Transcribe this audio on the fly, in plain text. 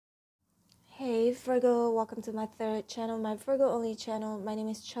Hey Virgo, welcome to my third channel, my Virgo only channel. My name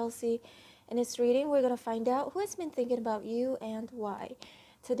is Chelsea. In this reading, we're going to find out who has been thinking about you and why.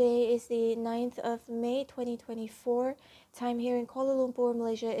 Today is the 9th of May 2024. Time here in Kuala Lumpur,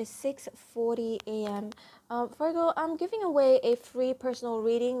 Malaysia is 6:40 a.m. Virgo, I'm giving away a free personal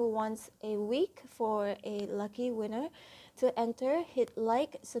reading once a week for a lucky winner. To enter, hit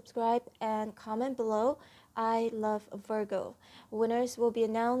like, subscribe, and comment below. I love Virgo. Winners will be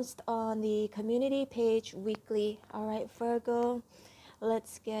announced on the community page weekly. All right, Virgo,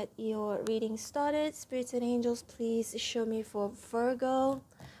 let's get your reading started. Spirits and angels, please show me for Virgo.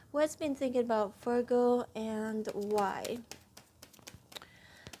 Who has been thinking about Virgo and why?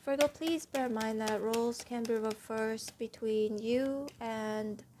 Virgo, please bear in mind that roles can be reversed between you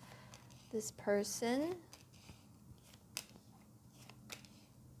and this person.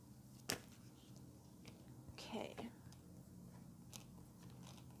 Okay.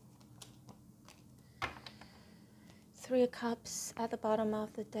 Three of Cups at the bottom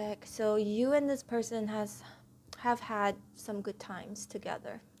of the deck. So you and this person have had some good times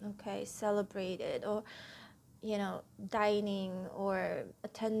together, okay? Celebrated, or dining or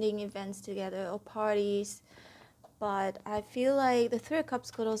attending events together or parties. But I feel like the Three of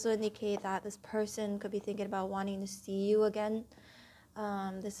Cups could also indicate that this person could be thinking about wanting to see you again.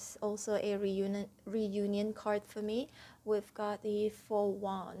 This is also a reunion card for me. We've got the Four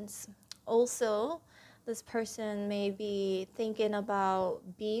Wands. Also, this person may be thinking about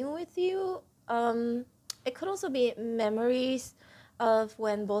being with you. It could also be memories of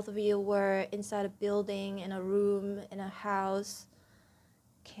when both of you were inside a building, in a room, in a house.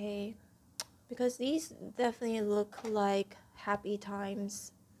 Okay, because these definitely look like happy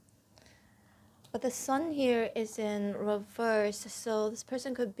times. But the sun here is in reverse, so this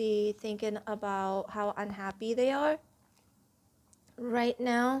person could be thinking about how unhappy they are right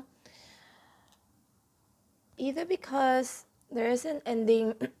now. Either because there is an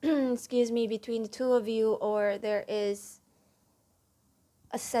ending, excuse me, between the two of you, or there is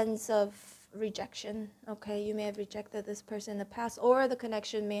a sense of rejection. Okay, you may have rejected this person in the past, or the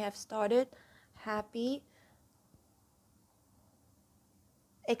connection may have started happy,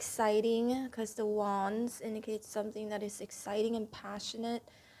 exciting, because the wands indicates something that is exciting and passionate,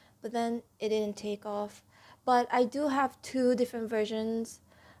 but then it didn't take off. But I do have two different versions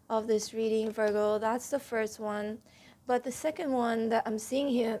of this reading, Virgo. That's the first one. But the second one that I'm seeing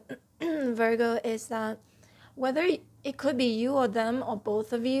here, Virgo, is that whether it could be you or them or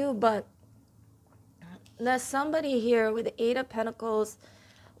both of you, but there's somebody here with the Eight of Pentacles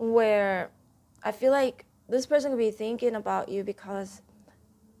where I feel like this person could be thinking about you because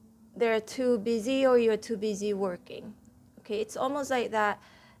they're too busy or you're too busy working. Okay, it's almost like that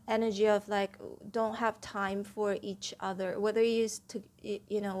energy of like don't have time for each other, whether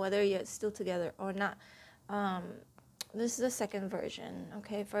whether you're still together or not. This is the second version,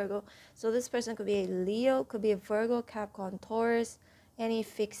 okay, Virgo. So this person could be a Leo, could be a Virgo, Capricorn, Taurus, any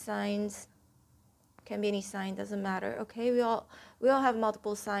fixed signs. Can be any sign, doesn't matter. Okay, we all have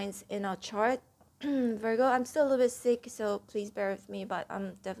multiple signs in our chart. Virgo, I'm still a little bit sick, so please bear with me, but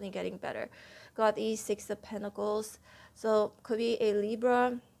I'm definitely getting better. Got these Six of Pentacles, so could be a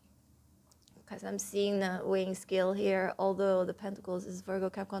Libra, because I'm seeing the weighing scale here, although the Pentacles is Virgo,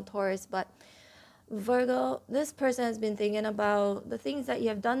 Capricorn, Taurus. But Virgo, this person has been thinking about the things that you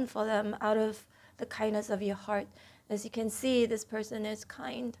have done for them out of the kindness of your heart. As you can see, this person is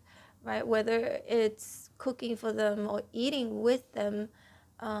kind, right? Whether it's cooking for them or eating with them,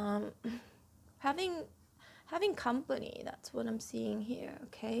 having company, that's what I'm seeing here,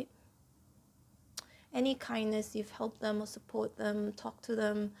 okay? Any kindness, you've helped them or support them, talk to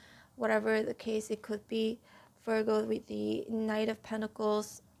them, whatever the case it could be. Virgo with the Knight of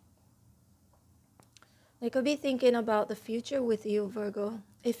Pentacles. They could be thinking about the future with you, Virgo.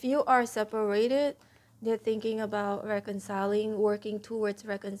 If you are separated, they're thinking about reconciling, working towards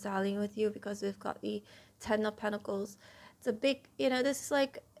reconciling with you, because we've got the Ten of Pentacles. It's a big, this is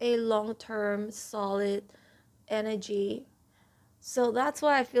like a long-term, solid energy. So that's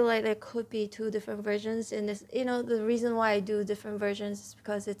why I feel like there could be two different versions in this. The reason why I do different versions is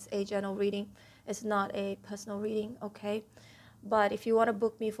because it's a general reading. It's not a personal reading, okay? But if you want to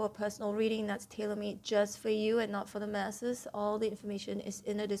book me for a personal reading that's tailor-made just for you and not for the masses, all the information is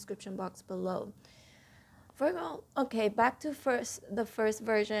in the description box below. Virgo, okay, back to the first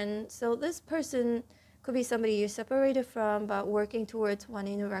version. So this person could be somebody you're separated from, but working towards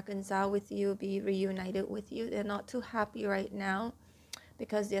wanting to reconcile with you, be reunited with you. They're not too happy right now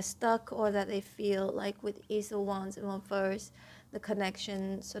because they're stuck, or that they feel like with Ace of Wands in reverse, the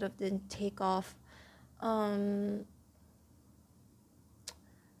connection sort of didn't take off.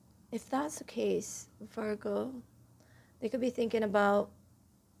 if that's the case, Virgo, they could be thinking about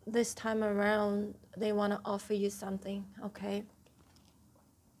this time around, they want to offer you something, okay?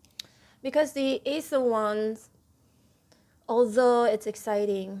 Because the Ace of Wands, although it's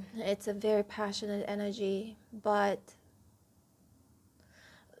exciting, it's a very passionate energy, but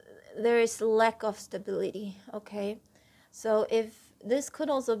there is lack of stability, okay? So if this could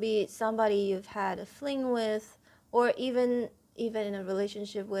also be somebody you've had a fling with, or even in a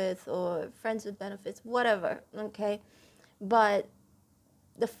relationship with, or friends with benefits, whatever, okay? But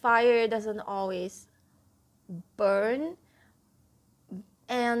the fire doesn't always burn.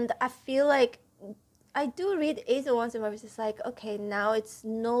 And I feel like I do read Ace of Wands in my verse. It's like, okay, now it's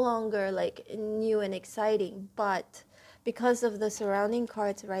no longer like new and exciting, but because of the surrounding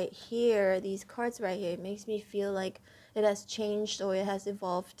cards right here, these cards right here, it makes me feel like it has changed or it has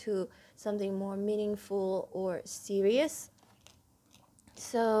evolved to something more meaningful or serious.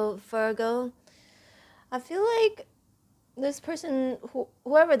 So Virgo, I feel like this person,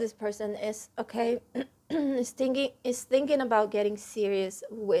 whoever this person is, okay, is thinking about getting serious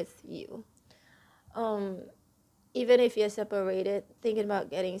with you. Even if you're separated, thinking about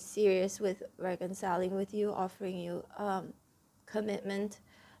getting serious with reconciling with you, offering you commitment.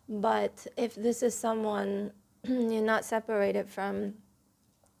 But if this is someone you're not separated from,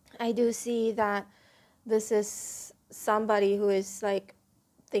 I do see that this is somebody who is like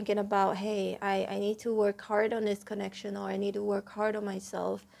thinking about, hey, I need to work hard on this connection, or I need to work hard on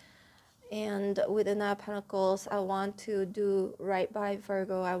myself. And with the Nine of Pentacles, I want to do right by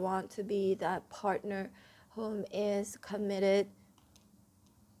Virgo. I want to be that partner whom is committed,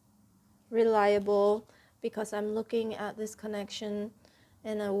 reliable, because I'm looking at this connection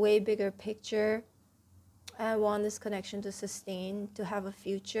in a way bigger picture. I want this connection to sustain, to have a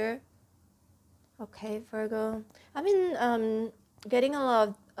future. Okay, Virgo. I've been getting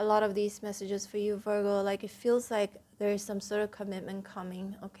a lot of these messages for you, Virgo. Like, it feels like there is some sort of commitment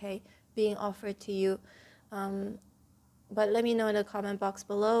coming, okay, being offered to you. But let me know in the comment box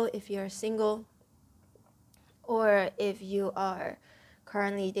below if you're single, or if you are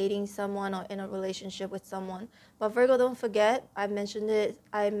currently dating someone or in a relationship with someone. But Virgo, don't forget, I mentioned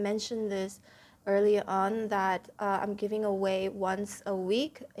this earlier on, that I'm giving away once a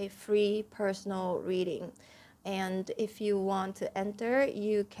week a free personal reading. And if you want to enter,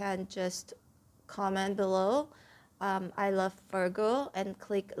 you can just comment below, I love Virgo, and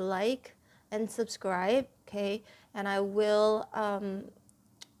click like and subscribe, okay? And I will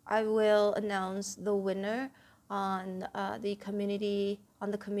announce the winner on the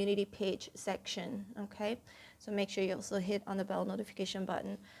community page section, okay? So make sure you also hit on the bell notification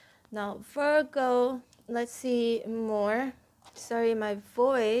button. Now Virgo, let's see more. Sorry, my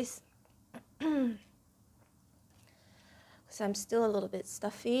voice, because I'm still a little bit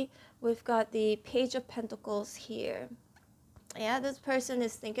stuffy. We've got the Page of Pentacles here. Yeah, this person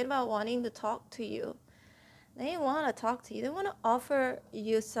is thinking about wanting to talk to you. They want to talk to you. They want to offer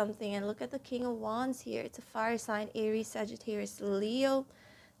you something. And look at the King of Wands here. It's a fire sign, Aries, Sagittarius, Leo.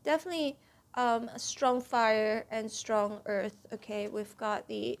 Definitely strong fire and strong earth. Okay, we've got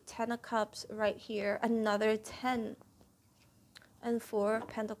the 10 of Cups right here. Another 10. And 4 of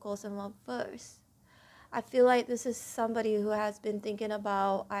Pentacles in reverse. I feel like this is somebody who has been thinking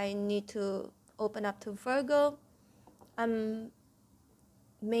about, I need to open up to Virgo.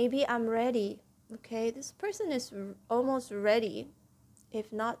 Maybe I'm ready. Okay, this person is almost ready,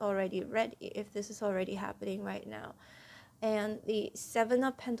 if not already ready, if this is already happening right now. And the 7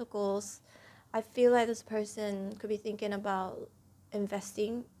 of Pentacles, I feel like this person could be thinking about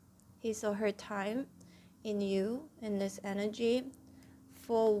investing his or her time in you, in this energy.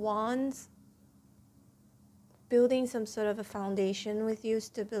 4 Wands, building some sort of a foundation with you,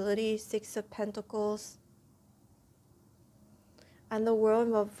 stability. 6 of Pentacles. And the World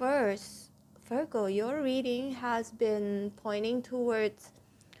in reverse. Virgo, your reading has been pointing towards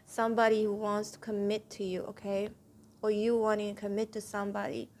somebody who wants to commit to you, okay? Or you wanting to commit to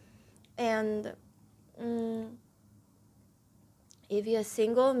somebody. And if you're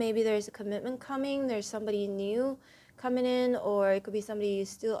single, maybe there's a commitment coming. There's somebody new coming in, or it could be somebody you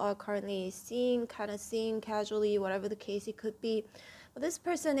still are currently seeing, kind of seeing casually, whatever the case it could be. But this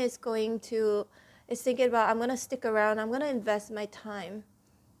person is thinking about, I'm going to stick around. I'm going to invest my time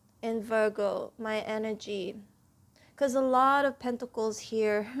in Virgo, my energy. Because a lot of pentacles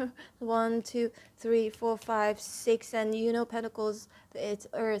here. 1, 2, 3, 4, 5, 6. And you know Pentacles, it's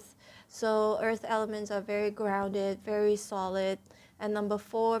earth. So earth elements are very grounded, very solid. And number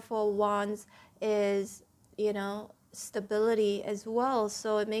 4 for Wands is, stability as well.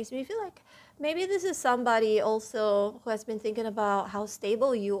 So it makes me feel like Maybe this is somebody also who has been thinking about how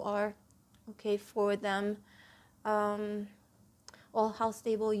stable you are, okay, for them, um, or how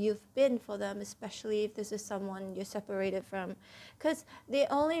stable you've been for them, especially if this is someone you're separated from. Because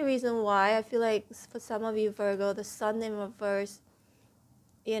the only reason why I feel like for some of you, Virgo, the sun in reverse,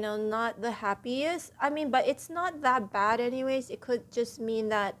 not the happiest. I mean, but it's not that bad anyways. It could just mean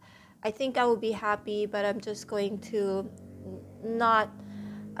that I think I will be happy, but I'm just going to not,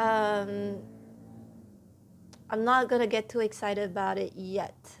 um, I'm not going to get too excited about it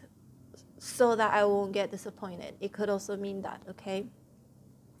yet so that I won't get disappointed. It could also mean that, okay?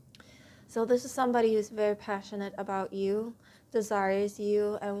 So this is somebody who's very passionate about you, desires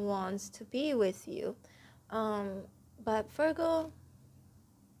you, and wants to be with you. But Virgo,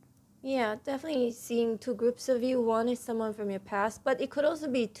 yeah, definitely seeing two groups of you. One is someone from your past, but it could also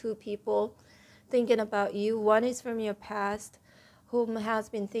be two people thinking about you. One is from your past, whom has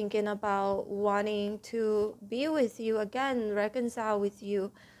been thinking about wanting to be with you again, reconcile with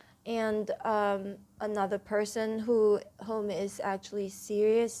you, and another person whom is actually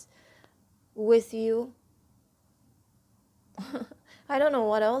serious with you. I don't know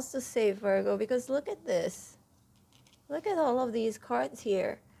what else to say, Virgo, because look at this. Look at all of these cards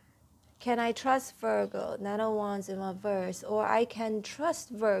here. Can I trust Virgo? Nine of Wands in reverse. Or I can trust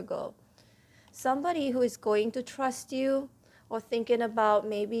Virgo. Somebody who is going to trust you, or thinking about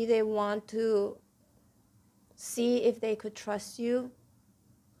maybe they want to see if they could trust you.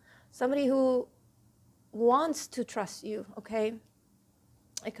 Somebody who wants to trust you, okay?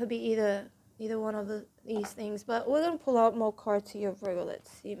 It could be either one of these things. But we're going to pull out more cards here, Virgo. Let's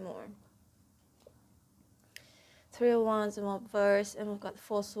see more. Three of Wands in reverse, and we've got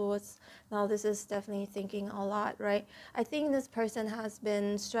Four Swords. Now this is definitely thinking a lot, right? I think this person has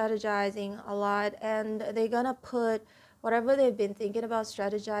been strategizing a lot, and they're gonna put whatever they've been thinking about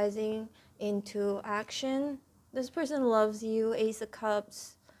strategizing into action. This person loves you, Ace of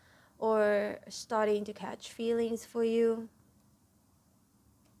Cups, or starting to catch feelings for you.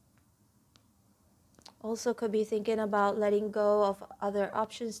 Also could be thinking about letting go of other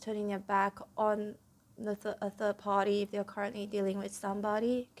options, turning their back on a third party if they're currently dealing with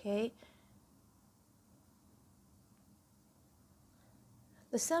somebody, okay?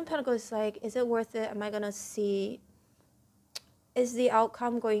 The Seven of Pentacles is like, is it worth it? Am I going to see, is the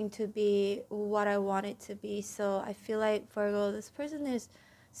outcome going to be what I want it to be? So I feel like, Virgo, this person is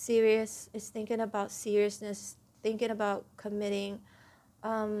serious, is thinking about seriousness, thinking about committing,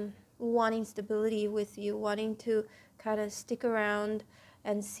 wanting stability with you, wanting to kind of stick around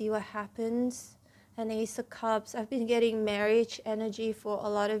and see what happens. And Ace of Cups, I've been getting marriage energy for a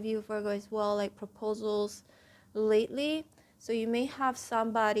lot of you, Virgo, as well, like proposals lately. So you may have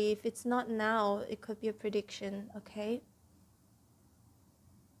somebody, if it's not now, it could be a prediction, okay?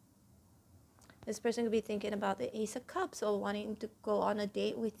 This person could be thinking about the Ace of Cups, or wanting to go on a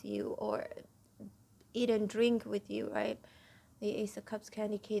date with you or eat and drink with you, right? The Ace of Cups can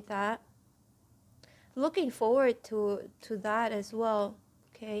indicate that. Looking forward to that as well,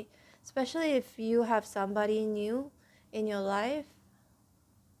 okay? Especially if you have somebody new in your life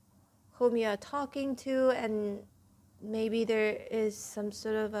whom you are talking to, and maybe there is some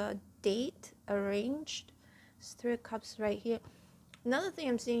sort of a date arranged. There's Three of Cups right here. Another thing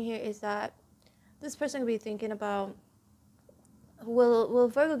I'm seeing here is that this person could be thinking about, will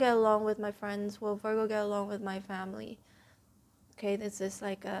Virgo get along with my friends? Will Virgo get along with my family? Okay, this is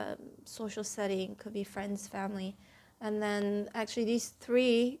like a social setting, could be friends, family. And then actually these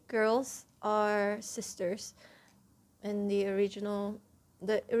three girls are sisters in the original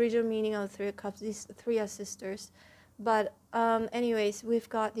meaning of the Three of Cups. These three are sisters. But anyways, we've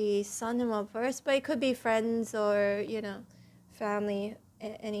got the Sun in reverse, but it could be friends or, family,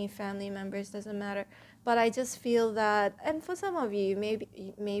 any family members, doesn't matter. But I just feel that, and for some of you,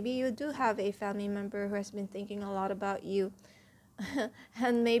 maybe you do have a family member who has been thinking a lot about you.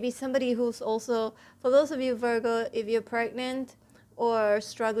 And maybe somebody who's also, for those of you, Virgo, if you're pregnant or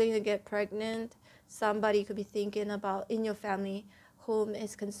struggling to get pregnant, somebody could be thinking about, in your family, whom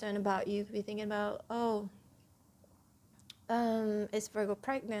is concerned about you, could be thinking about, is Virgo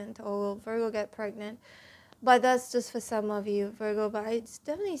pregnant, or will Virgo get pregnant? But that's just for some of you, Virgo. But I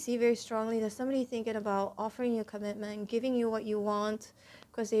definitely see very strongly there's somebody thinking about offering you commitment, giving you what you want,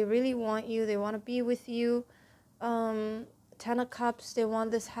 because they really want you, they want to be with you. Ten of Cups, they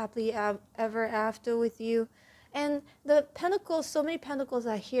want this happily ever after with you. And the Pentacles, so many Pentacles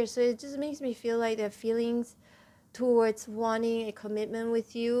are here, so it just makes me feel like their feelings towards wanting a commitment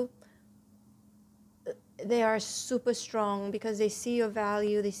with you, they are super strong, because they see your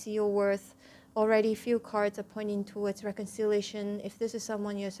value, they see your worth, already few cards are pointing towards reconciliation. If this is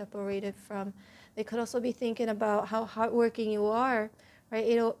someone you're separated from, they could also be thinking about how hardworking you are, right?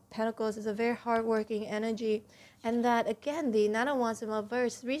 Eight of Pentacles is a very hardworking energy. And that, again, the Nine of Wands in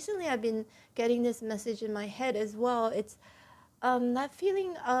reverse. Recently, I've been getting this message in my head as well. It's that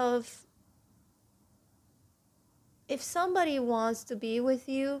feeling of if somebody wants to be with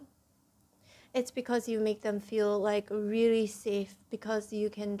you, it's because you make them feel like really safe, because you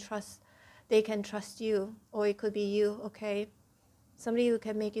can trust, they can trust you, or it could be you, okay? Somebody who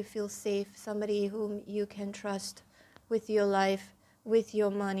can make you feel safe, somebody whom you can trust with your life, with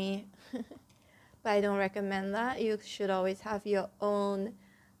your money. But I don't recommend that. You should always have your own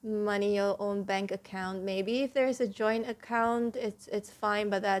money, your own bank account. Maybe if there's a joint account, it's fine,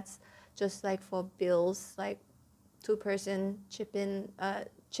 but that's just like for bills, like two-person chipping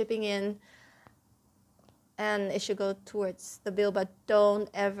in, and it should go towards the bill. But don't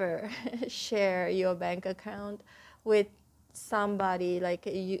ever share your bank account with somebody, like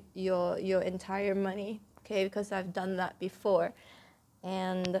your entire money, okay? Because I've done that before,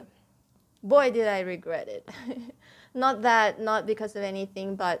 and boy did I regret it. Not because of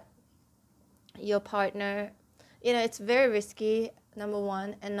anything, but your partner, it's very risky, number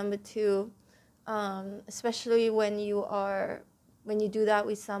one, and number two, especially when you do that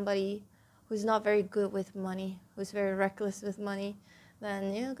with somebody who's not very good with money, who's very reckless with money,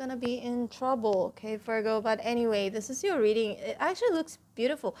 then you're gonna be in trouble, okay, Virgo? But anyway, this is your reading. It actually looks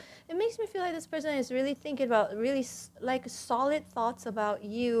beautiful. It makes me feel like this person is really thinking about really like solid thoughts about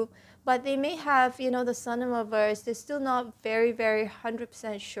you, but they may have, the Sun in reverse. They're still not very, very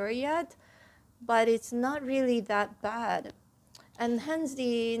 100% sure yet, but it's not really that bad. And hence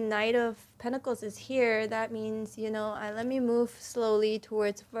the Knight of Pentacles is here. That means, let me move slowly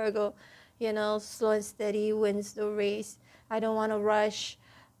towards Virgo. Slow and steady wins the race. I don't want to rush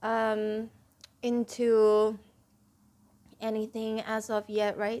into anything as of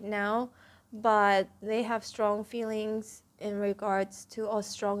yet right now, but they have strong feelings in regards to, or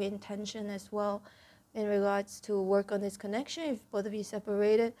strong intention as well, in regards to work on this connection if both of you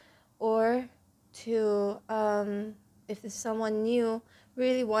separated, or to if there's someone new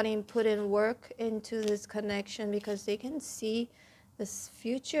really wanting to put in work into this connection, because they can see this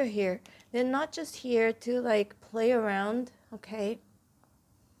future here. They're not just here to like play around, okay?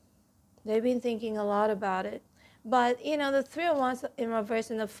 They've been thinking a lot about it. But the Three of Wands in reverse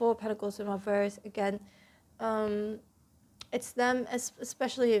and the Four of Pentacles in reverse, again, it's them,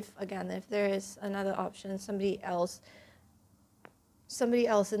 especially if there is another option, somebody else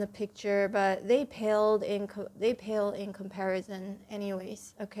in the picture, but they pale in comparison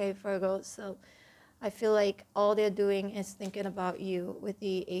anyways, okay, Virgo? So I feel like all they're doing is thinking about you with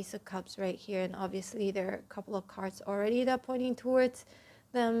the Ace of Cups right here, and obviously there are a couple of cards already that are pointing towards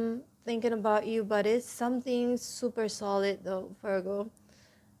them thinking about you, but it's something super solid though, Virgo.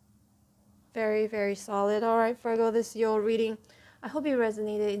 Very, very solid. All right, Virgo, this is your reading. I hope you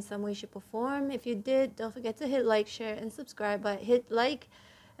resonated in some way, shape, or form. If you did, don't forget to hit like, share, and subscribe. But hit like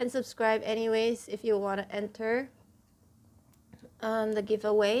and subscribe anyways if you want to enter the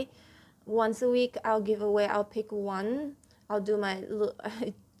giveaway. Once a week, I'll give away. I'll pick one. I'll do my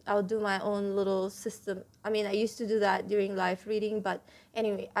own little system. I mean, I used to do that during live reading, but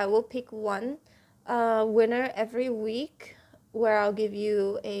anyway, I will pick one winner every week, where I'll give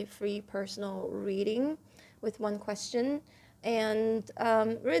you a free personal reading with one question. And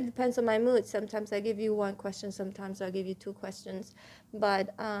really depends on my mood. Sometimes I give you one question, sometimes I'll give you two questions.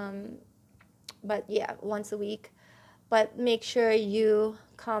 But yeah, once a week. But make sure you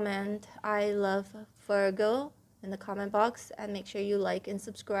comment "I love Virgo" in the comment box, and make sure you like and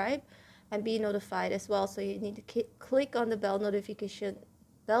subscribe and be notified as well. So you need to click on the bell notification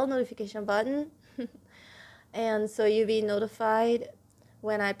button and so you'll be notified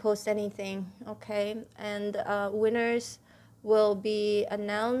when I post anything, okay? And winners will be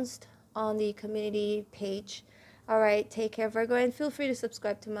announced on the community page. All right, take care, Virgo, and feel free to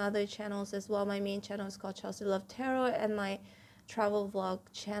subscribe to my other channels as well. My main channel is called Chelsea Love Tarot, and my travel vlog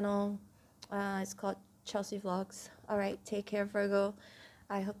channel is called Chelsea Vlogs. All right, take care, Virgo.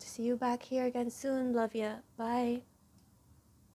 I hope to see you back here again soon. Love ya. Bye.